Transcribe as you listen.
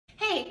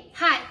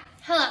Hi,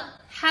 hello.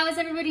 How is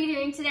everybody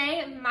doing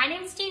today? My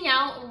name is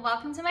Danielle.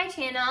 Welcome to my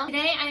channel.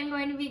 Today I'm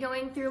going to be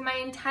going through my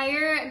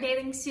entire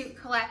bathing suit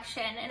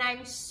collection, and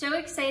I'm so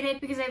excited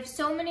because I have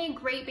so many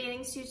great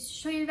bathing suits to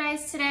show you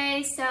guys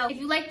today. So if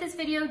you like this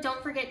video,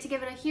 don't forget to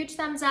give it a huge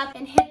thumbs up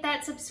and hit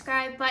that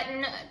subscribe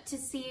button to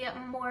see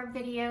more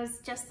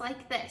videos just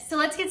like this. So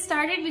let's get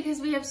started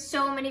because we have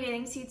so many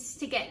bathing suits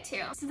to get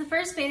to. So the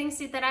first bathing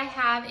suit that I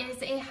have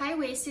is a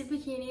high-waisted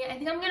bikini. I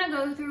think I'm gonna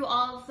go through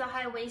all of the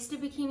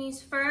high-waisted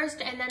bikinis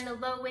first and then the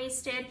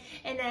low-waisted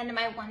and then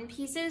my one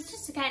pieces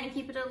just to kind of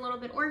keep it a little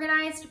bit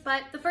organized.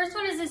 But the first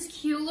one is this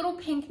cute little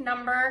pink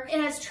number. It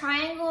has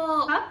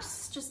triangle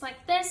cups just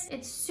like this.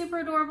 It's super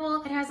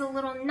adorable. It has a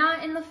little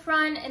knot in the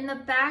front and the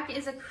back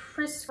is a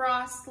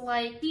crisscross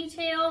like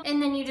detail,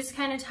 and then you just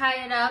kind of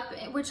tie it up,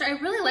 which I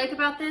really like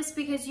about this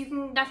because you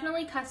can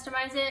definitely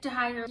customize it to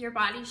how your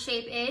body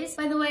shape is.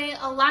 By the way,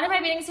 a lot of my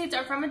bathing suits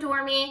are from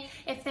AdoreMe.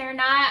 If they're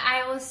not,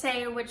 I will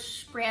say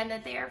which brand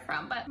that they are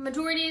from, but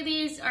majority of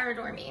these are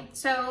AdoreMe.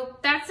 So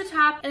that's the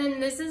top, and then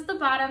this is the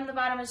bottom. The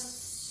bottom is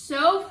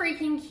so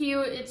freaking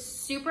cute. It's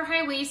super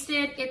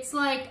high-waisted. It's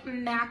like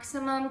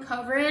maximum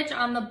coverage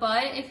on the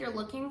butt if you're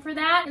looking for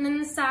that. And then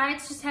the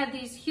sides just have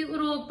these cute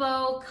little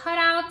bow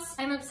cutouts.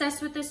 I'm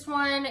obsessed with this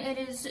one. It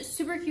is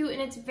super cute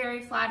and it's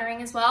very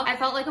flattering as well. I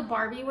felt like a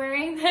Barbie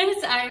wearing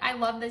this. I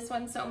love this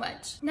one so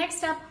much.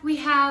 Next up, we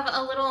have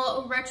a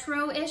little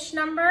retro-ish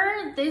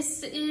number.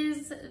 This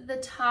is the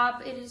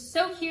top. It is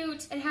so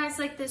cute. It has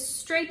like this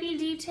stripy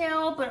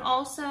detail, but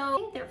also I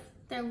think they're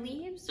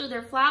leaves or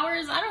they're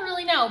flowers. I don't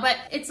really know, but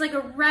it's like a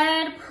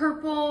red,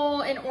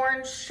 purple, and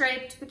orange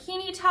striped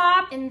bikini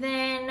top. And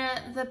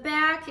then the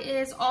back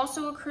is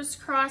also a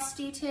crisscross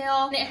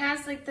detail. And it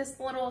has like this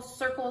little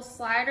circle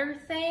slider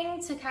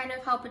thing to kind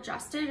of help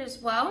adjust it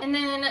as well. And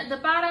then the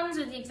bottoms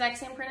are the exact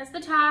same print as the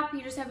top.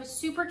 You just have a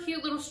super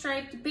cute little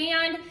striped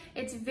band.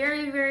 It's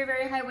very, very,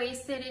 very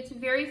high-waisted. It's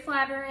very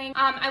flattering.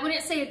 I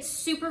wouldn't say it's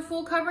super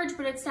full coverage,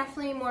 but it's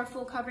definitely more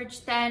full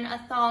coverage than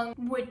a thong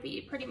would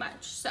be, pretty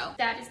much. So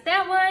that is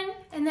that one.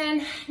 And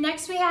then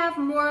next we have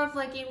more of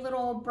like a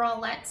little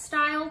bralette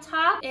style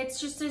top. It's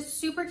just a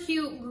super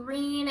cute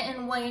green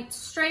and white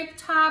striped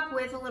top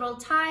with a little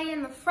tie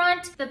in the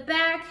front. The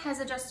back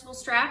has adjustable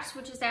straps,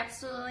 which is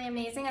absolutely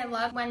amazing. I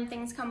love when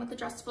things come with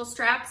adjustable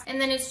straps.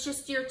 And then it's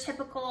just your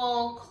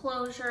typical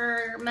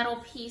closure metal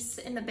piece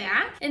in the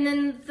back. And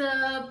then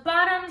the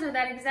bottoms are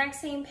that exact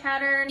same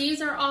pattern.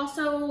 These are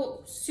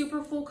also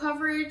super full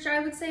coverage,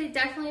 I would say.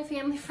 Definitely a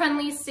family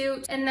friendly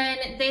suit. And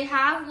then they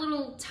have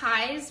little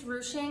ties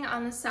ruching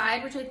on the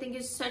side, which I think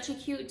is such a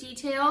cute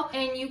detail,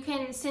 and you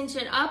can cinch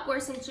it up or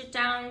cinch it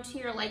down to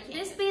your liking.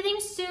 This bathing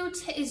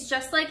suit is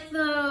just like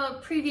the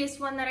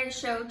previous one that I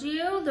showed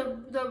you,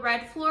 the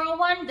red floral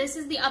one. This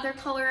is the other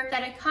color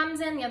that it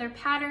comes in, the other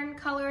pattern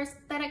colors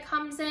that it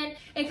comes in.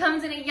 It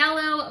comes in a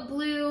yellow,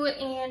 blue,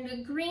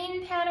 and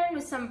green pattern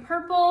with some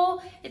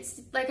purple.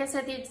 It's, like I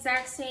said, the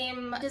exact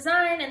same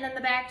design, and then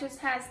the back just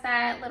has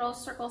that little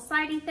circle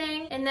slidey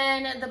thing. And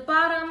then the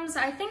bottoms,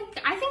 I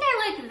think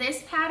I like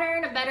this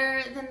pattern better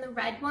than the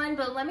red one,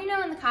 but let me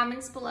know in the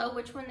comments below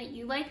which one that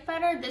you like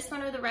better, this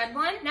one or the red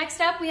one. Next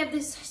up, we have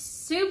this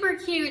super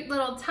cute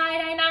little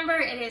tie-dye number.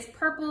 It is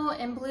purple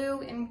and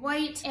blue and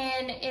white,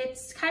 and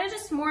it's kind of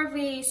just more of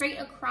a straight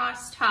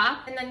across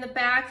top. And then the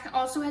back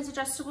also has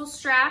adjustable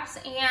straps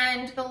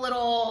and the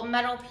little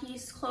metal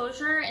piece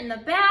closure in the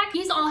back.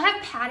 These all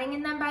have padding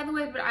in them, by the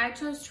way, but I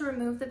chose to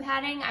remove the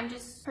padding. I'm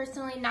just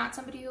personally not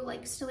somebody who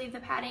likes to leave the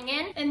padding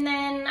in. And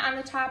then on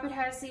the top, it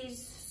has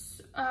these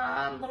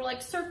little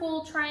like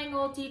circle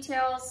triangle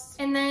details,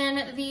 and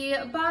then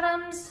the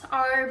bottoms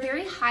are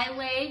very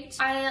high-legged.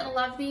 I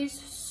love these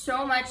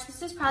so much.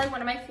 This is probably one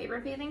of my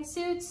favorite bathing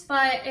suits,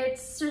 but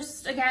it's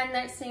just, again,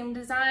 that same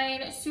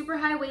design, super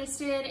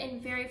high-waisted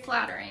and very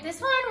flattering. This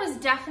one was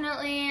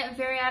definitely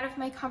very out of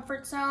my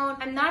comfort zone.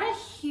 I'm not a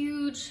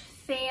huge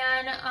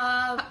fan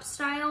of cup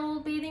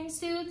style bathing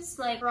suits,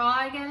 like bra,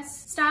 I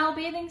guess, style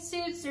bathing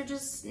suits. They're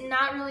just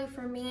not really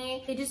for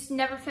me. They just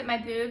never fit my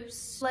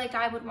boobs like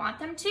I would want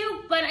them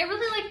to, but I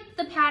really like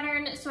the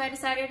pattern, so I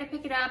decided to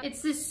pick it up.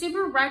 It's this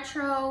super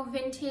retro,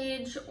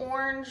 vintage,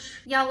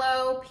 orange,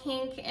 yellow,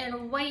 pink,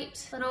 and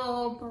white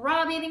little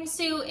bra bathing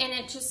suit, and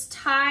it just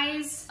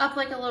ties up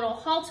like a little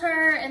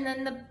halter, and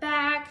then the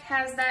back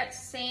has that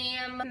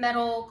same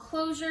metal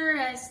closure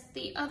as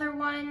the other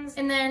ones.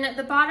 And then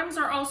the bottoms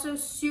are also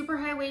super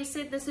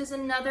high-waisted. This is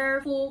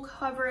another full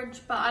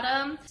coverage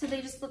bottom. So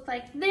they just look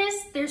like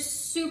this. They're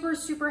super,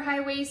 super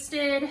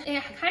high-waisted.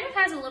 It kind of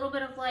has a little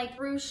bit of like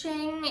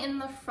ruching in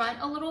the front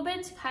a little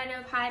bit to kind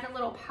of hide a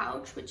little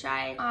pouch, which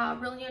I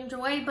really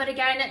enjoy. But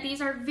again, these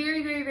are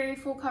very, very, very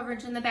full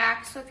coverage in the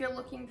back. So if you're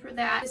looking for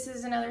that, this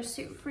is another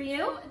suit for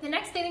you. The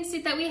next bathing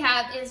suit that we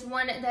have is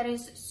one that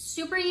is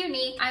super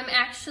unique. I'm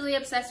actually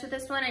obsessed with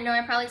this one. I know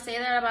I probably say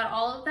that about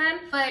all of them,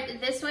 but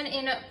this one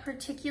in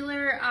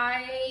particular,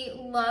 I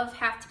love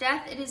half to death.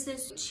 It is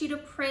this cheetah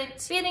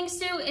print bathing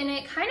suit, and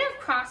it kind of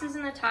crosses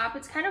in the top.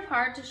 It's kind of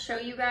hard to show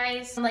you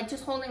guys, like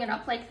just holding it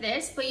up like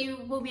this, but you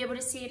will be able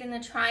to see it in the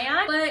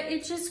try-on. But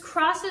it just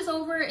crosses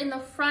over in the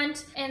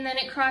front, and then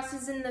it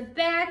crosses in the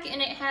back,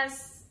 and it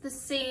has the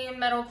same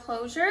metal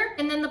closure.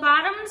 And then the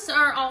bottoms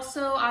are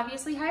also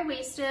obviously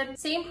high-waisted,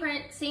 same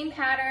print, same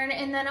pattern,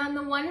 and then on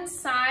the one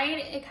side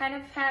it kind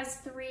of has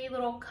 3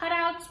 little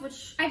cutouts,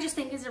 which I just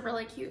think is a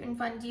really cute and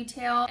fun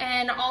detail.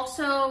 And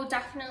also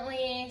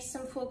definitely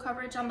some full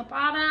coverage on the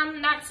bottom.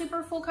 Not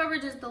super full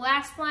coverage as the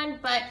last one,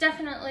 but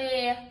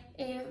definitely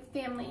a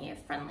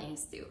family-friendly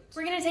suit.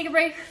 We're gonna take a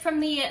break from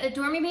the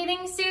AdoreMe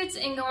bathing suits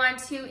and go on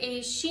to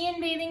a Shein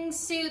bathing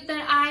suit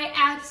that I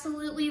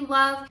absolutely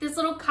love. This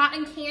little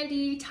cotton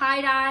candy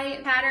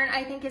tie-dye pattern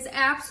I think is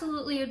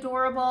absolutely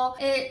adorable.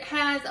 It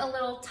has a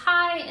little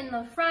tie in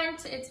the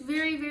front. It's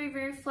very, very,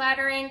 very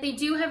flattering. They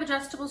do have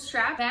adjustable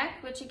strap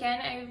back, which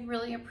again, I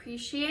really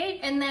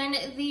appreciate. And then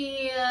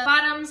the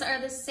bottoms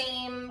are the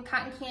same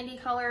cotton candy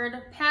colored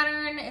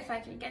pattern, if I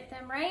can get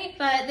them right.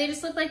 But they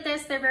just look like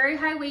this. They're very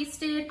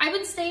high-waisted. I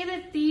would say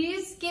that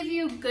these give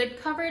you good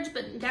coverage,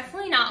 but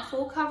definitely not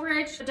full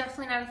coverage, but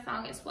definitely not a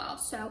thong as well.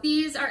 So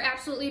these are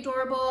absolutely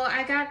adorable.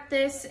 I got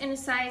this in a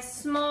size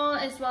small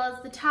as well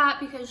as the top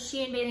because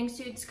Shein bathing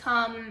suits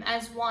come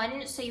as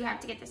one, so you have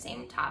to get the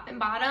same top and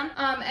bottom.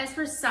 As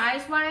for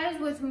size-wise,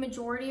 with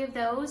majority of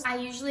those, I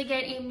usually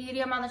get a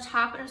medium on the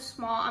top and a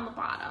small on the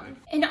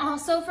bottom. And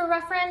also for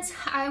reference,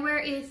 I wear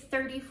a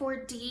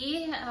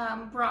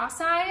 34D bra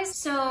size,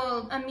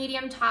 so a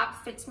medium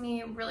top fits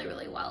me really,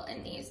 really well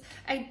in these.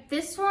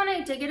 This one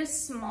I did get a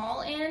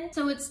small in,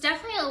 so it's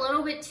definitely a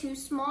little bit too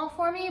small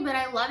for me, but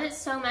I love it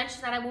so much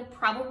that I will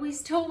probably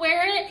still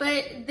wear it.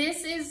 But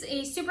this is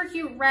a super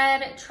cute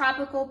red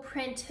tropical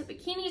print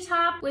bikini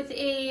top with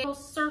a little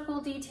circle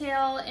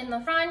detail in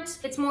the front.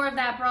 It's more of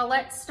that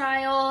bralette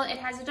style. It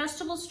has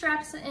adjustable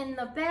straps in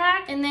the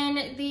back, and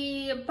then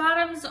the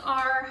bottoms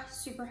are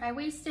super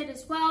high-waisted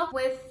as well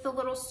with the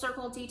little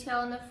circle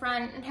detail in the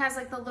front. It has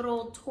like the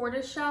little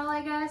tortoiseshell,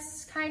 I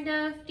guess, kind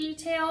of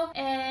detail,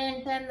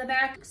 and then the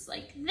back looks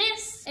like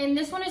this. And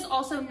this one is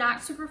also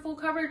not super full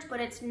coverage, but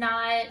it's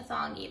not a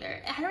thong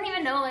either. I don't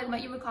even know like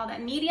what you would call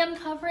that, medium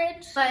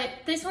coverage, but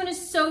this one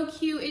is so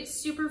cute. It's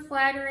super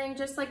flattering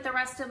just like the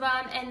rest of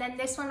them. And then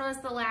this one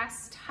was the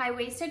last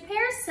high-waisted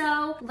pair,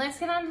 so let's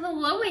get on to the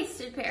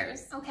low-waisted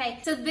pairs. Okay,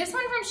 so this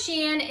one from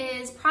Shein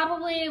is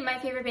probably my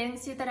favorite bathing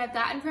suit that I've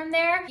gotten from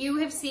there. You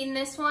have seen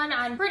this one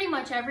on pretty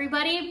much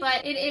everybody,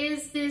 but it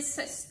is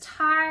this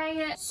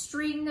tie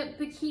string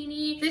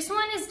bikini. This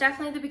one is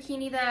definitely the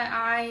bikini that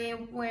I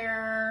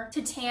wear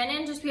to tan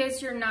in, just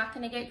because you're not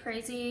gonna get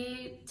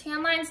crazy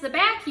tan lines. The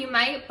back you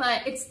might,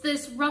 but it's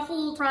this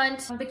ruffled front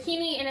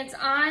bikini and it's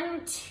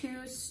on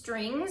 2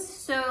 strings.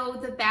 So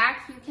the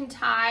back you can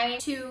tie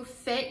to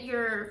fit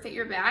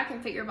your back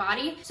and fit your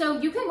body. So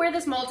you can wear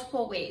this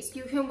multiple ways.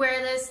 You can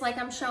wear this like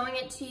I'm showing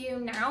it to you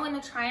now in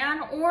a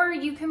try-on, or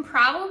you can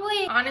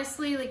probably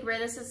honestly like wear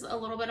this as a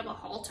little bit of a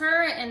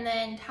halter and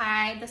then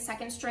tie the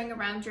 2nd string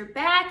around your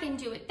back and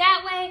do it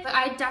that way. But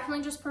I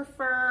definitely just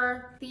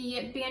prefer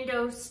the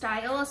bandeau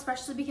style,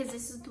 especially because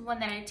this is the one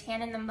that I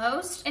tan in the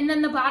most. And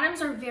then the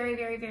bottoms are very,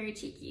 very, very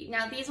cheeky.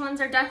 Now these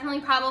ones are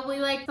definitely probably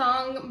like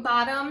thong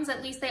bottoms,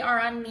 at least they are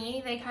on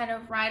me. They kind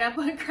of ride up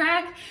a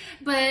crack.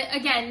 But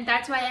again,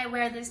 that's why I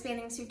wear this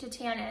bathing suit to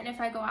tan in if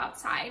I go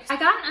outside. I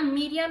got a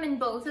medium in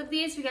both of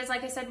these because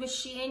like I said with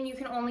Shein, you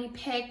can only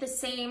pick the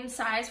same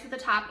size for the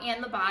top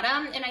and the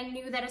bottom. And I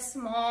knew that a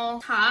small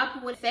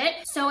top would fit.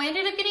 So I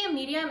ended up getting a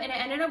medium and it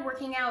ended up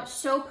working out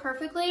so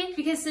perfectly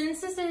because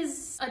since this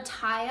is a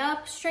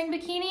tie-up string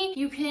bikini,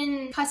 you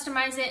can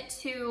customize it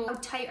to how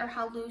tight or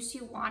how loose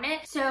you want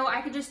it. So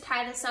I could just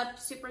tie this up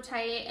super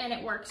tight and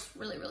it works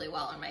really, really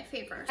well in my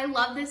favor. I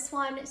love this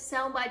one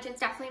so much. It's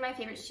definitely my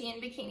favorite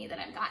Shein bikini that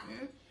I've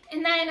gotten.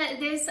 And then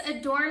this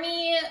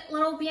AdoreMe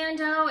little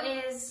bandeau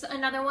is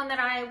another one that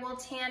I will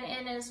tan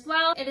in as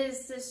well. It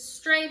is this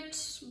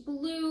striped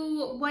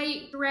blue,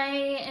 white,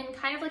 gray, and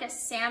kind of like a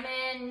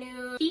salmon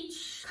nude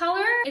peach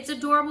color. It's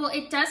adorable.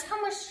 It does come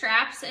with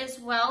straps as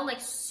well,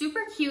 like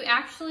super cute,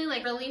 actually,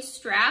 like really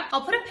strapped.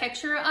 I'll put a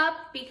picture up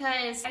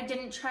because I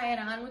didn't try it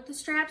on with the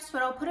straps,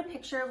 but I'll put a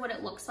picture of what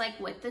it looks like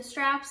with the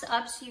straps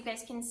up so you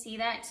guys can see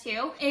that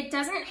too. It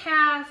doesn't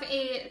have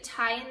a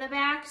tie in the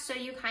back, so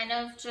you kind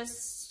of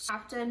just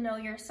have to know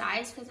your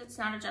size because it's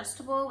not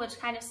adjustable, which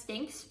kind of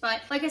stinks. But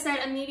like I said,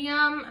 a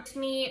medium fits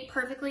me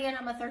perfectly and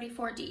I'm a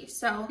 34D.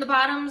 So the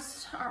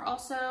bottoms are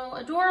also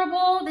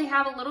adorable. They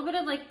have a little bit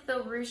of like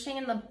the ruching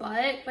in the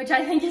butt, which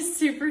I think is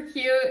super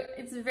cute.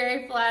 It's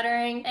very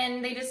flattering.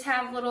 And they just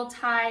have little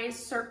tie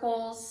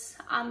circles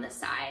on the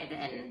side.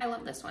 And I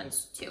love this one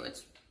too.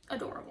 It's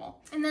adorable.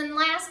 And then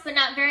last but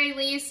not very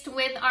least,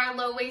 with our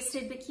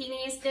low-waisted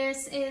bikinis,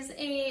 this is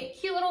a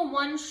cute little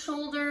one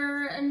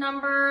shoulder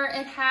number.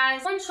 It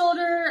has one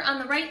shoulder on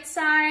the right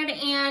side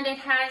and it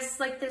has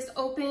like this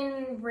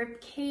open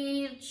rib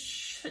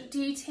cage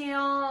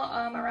detail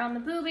around the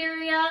boob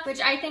area,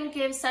 which I think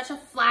gives such a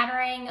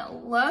flattering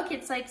look.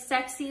 It's like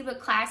sexy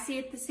but classy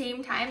at the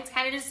same time. It's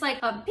kind of just like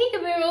a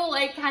peekaboo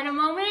like kind of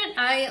moment.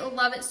 I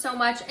love it so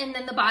much. And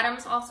then the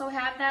bottoms also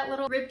have that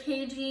little rib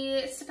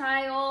cagey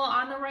style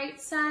on the right right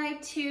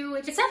side too.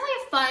 It's definitely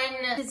a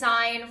fun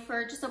design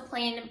for just a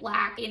plain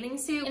black bathing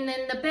suit. And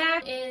then the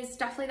back is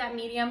definitely that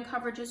medium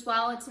coverage as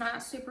well. It's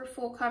not super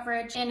full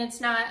coverage and it's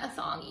not a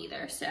thong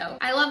either. So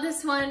I love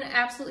this one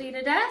absolutely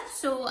to death.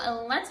 So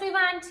let's move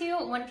on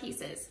to one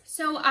pieces.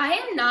 So I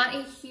am not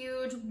a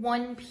huge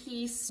one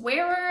piece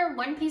wearer.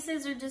 One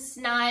pieces are just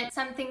not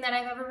something that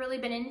I've ever really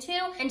been into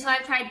until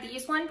I've tried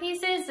these one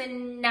pieces,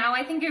 and now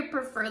I think I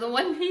prefer the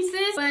one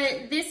pieces.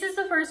 But this is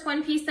the first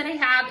one piece that I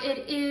have.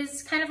 It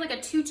is kind of like a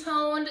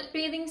two-toned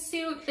bathing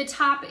suit. The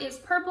top is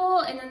purple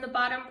and then the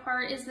bottom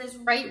part is this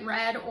bright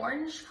red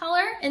orange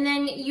color. And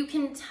then you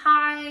can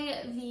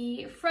tie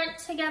the front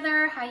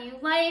together how you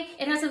like.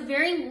 It has a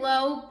very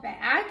low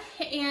back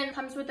and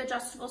comes with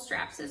adjustable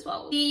straps as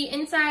well. The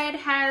inside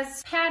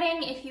has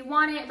padding if you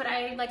want it, but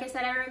like I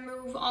said, I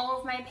remove all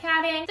of my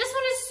padding. This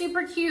one is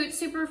super cute,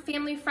 super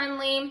family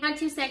friendly, not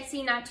too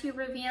sexy, not too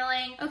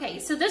revealing. Okay,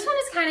 so this one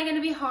is kind of going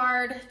to be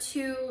hard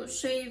to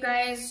show you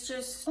guys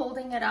just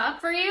holding it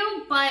up for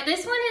you, but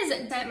this one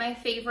is my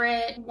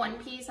favorite one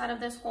piece out of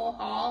this whole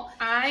haul.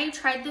 I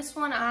tried this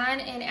one on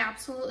and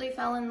absolutely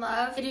fell in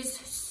love. It is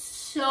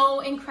so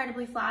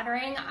incredibly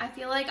flattering, I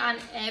feel like, on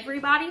every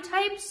body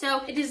type.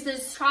 So it is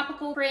this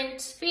tropical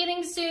print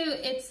bathing suit.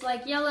 It's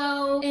like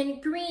yellow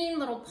and green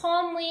little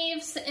palm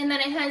leaves, and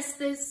then it has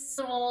this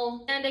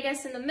little band, I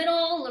guess, in the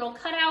middle, little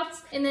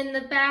cutouts, and then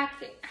the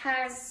back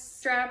has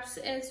straps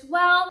as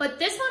well. But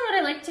this one, what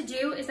I like to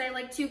do is I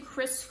like to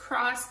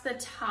crisscross the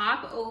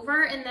top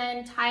over and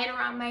then tie it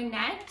around my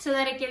neck so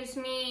that it gives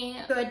me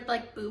good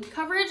like boob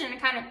coverage, and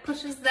it kind of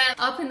pushes them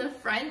up in the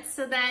front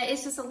so that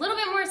it's just a little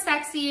bit more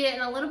sexy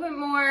and a little bit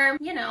more,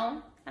 you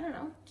know, I don't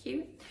know,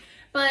 cute.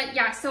 But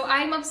yeah, so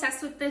I'm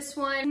obsessed with this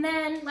one. And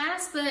then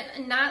last but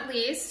not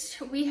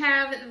least, we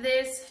have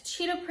this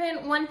cheetah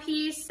print one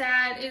piece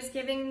that is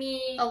giving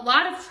me a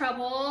lot of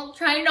trouble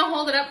trying to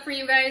hold it up for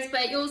you guys,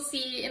 but you'll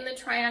see in the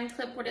try on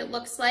clip what it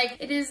looks like.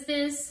 It is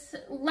this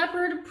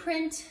leopard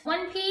print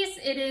one piece.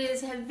 It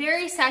is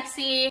very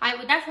sexy. I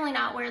would definitely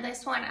not wear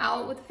this one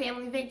out with a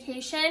family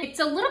vacation.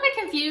 It's a little bit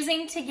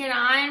confusing to get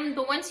on,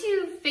 but once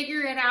you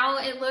figure it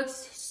out, it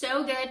looks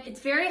so good. It's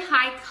very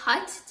high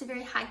cut. It's a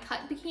very high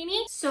cut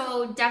bikini.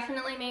 So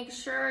definitely make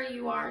sure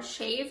you are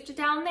shaved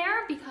down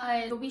there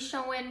because you'll be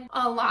showing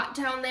a lot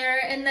down there.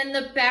 And then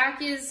the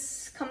back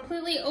is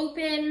completely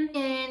open,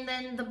 and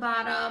then the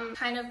bottom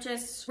kind of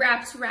just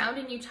wraps around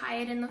and you tie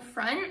it in the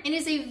front. It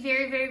is a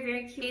very, very,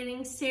 very cute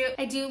bathing suit.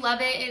 I do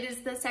love it. It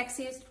is the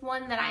sexiest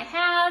one that I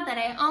have, that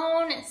I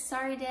own.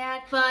 Sorry,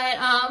 Dad. But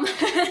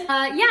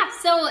yeah,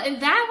 so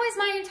that was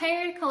my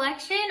entire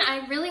collection.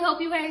 I really hope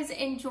you guys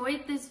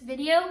enjoyed this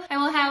video. I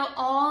will have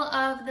all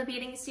of the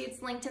bathing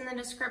suits linked in the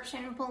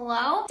description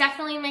below.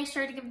 Definitely make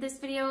sure to give this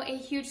video a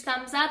huge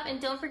thumbs up, and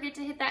don't forget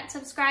to hit that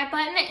subscribe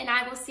button, and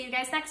I will see you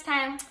guys next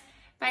time.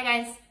 Bye,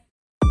 guys.